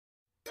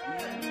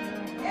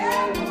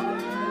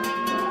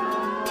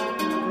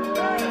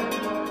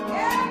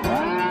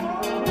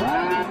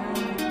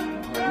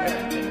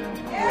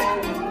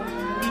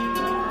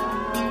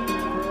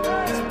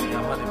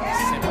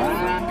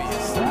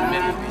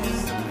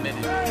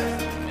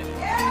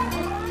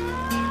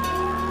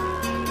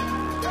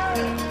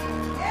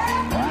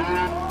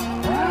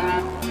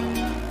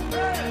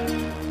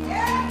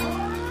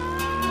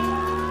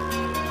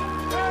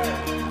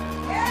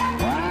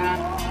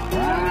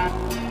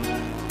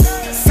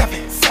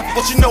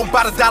What you know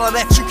about a dollar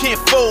that you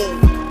can't fold?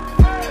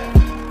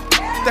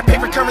 That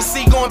paper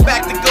currency going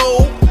back to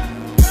gold.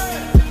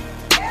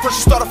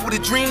 First you start off with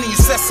a dream, then you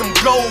set some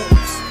goals.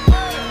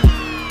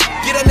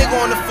 Get that nigga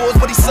on the fours,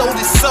 but he sold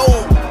his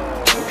soul.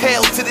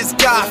 Hell to this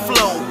God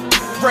flow.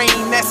 Rain,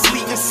 that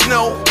sleet and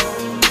snow.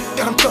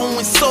 Got him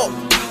throwing salt,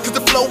 cause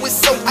the flow is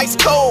so ice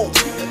cold.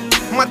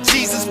 My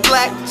Jesus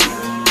black,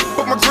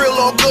 but my grill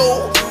all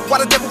gold.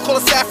 Why the devil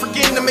call us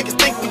African? To make us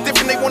think we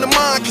different, they want to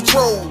mind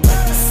control.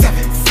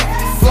 7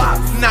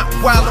 flop, not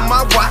wild on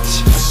my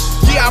watch.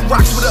 Yeah, I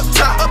rocks with up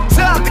top,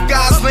 but the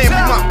guys land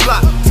with my block.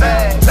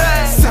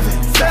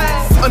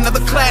 7,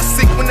 another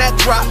classic when that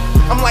drop.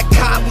 I'm like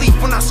cod leaf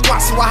when I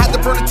squat, so I had to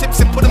burn the tips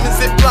and put them in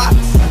Ziplocs.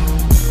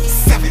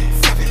 7,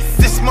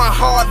 this my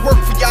hard work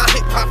for y'all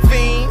hip-hop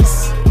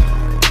fiends.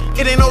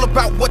 It ain't all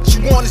about what you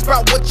want, it's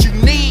about what you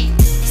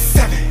need.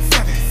 7,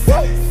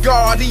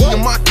 Guardian,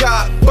 my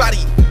God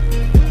body.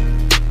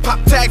 Pop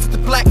tags with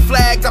the black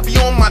flags, I be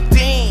on my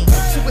team.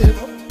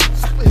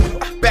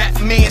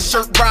 Batman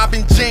shirt,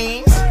 Robin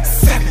jeans.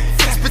 7,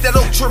 spit that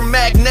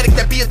ultramagnetic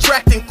that be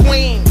attracting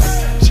queens.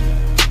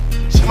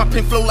 My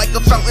pen flow like a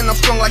fountain, I'm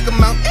strong like a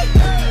mountain.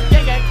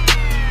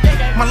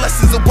 My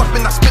lessons a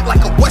weapon, I spit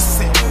like a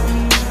Wesson.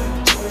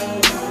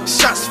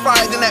 Shots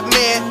fired and that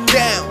man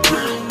down.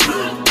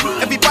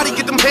 Everybody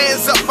get them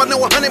hands up, I know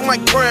 100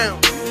 might drown.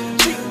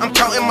 I'm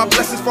counting my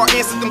blessings for I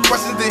answered them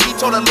questions. Then he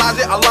told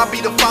Elijah, Allah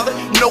be the father.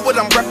 You know what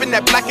I'm reppin',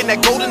 that black and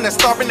that golden, that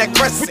star and that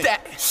crescent. With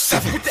that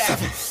 7,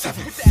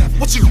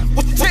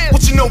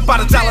 what you know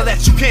about a dollar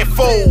that you can't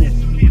fold?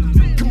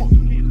 Come on,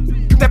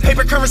 that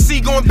paper currency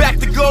going back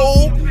to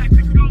gold.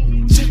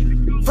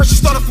 First you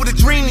start off with a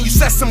dream, then you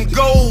set some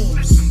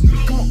goals.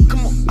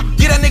 Come on,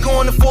 get that nigga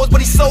on the fours, but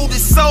he sold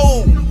his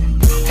soul.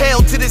 Hell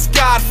to this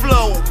God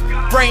flow.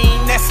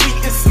 Rain, that sleet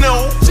and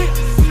snow.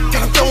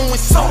 Got him throwing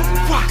salt,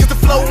 cause the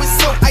flow is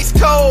so ice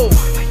cold.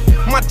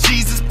 My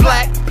Jesus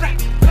black,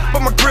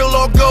 but my grill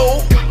all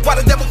gold. Why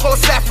the devil call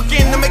us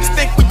African? To make us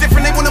think we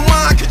different, they wanna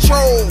mind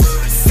control.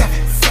 7,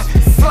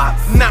 flop,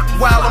 not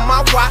wild on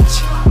my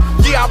watch.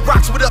 Yeah, I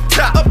rocks with up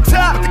top, but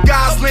the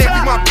guys land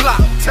with my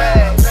block.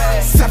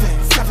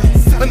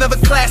 7, another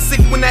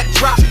classic when that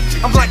drop.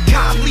 I'm like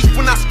cod leaf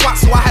when I squat,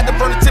 so I had to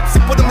burn the tips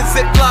and put them in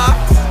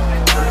Ziplocs.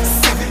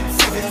 7,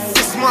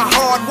 this my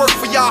hard work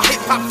for y'all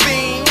hip-hop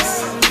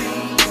fiends.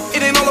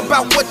 It ain't all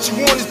about what you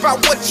want, it's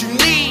about what you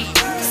need.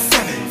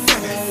 7,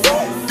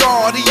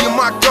 Guardian,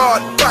 my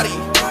God body.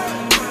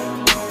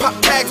 Pop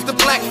tags with the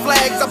black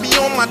flags, I be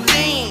on my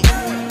team.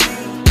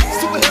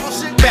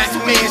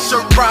 Batman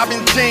shirt, Robin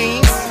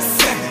jeans.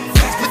 7,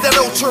 with that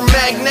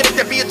ultramagnetic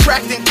that be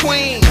attracting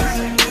queens.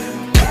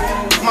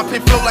 My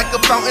pen flow like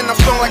a fountain, I'm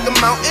strong like a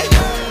mountain.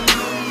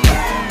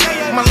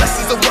 My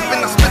lessons a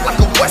weapon, I spit like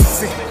a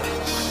Wesson.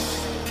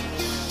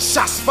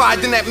 Shots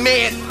fired and that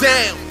man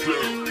down.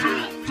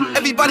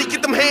 Everybody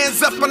get them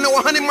hands up, I know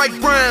 100 might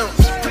brown.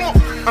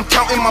 I'm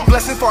counting my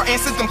blessings for I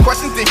answered them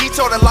questions. Then he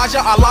told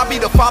Elijah, Allah be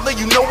the father.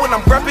 You know what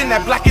I'm reppin',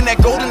 that black and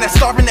that golden, that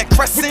star and that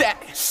crescent.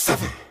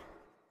 7.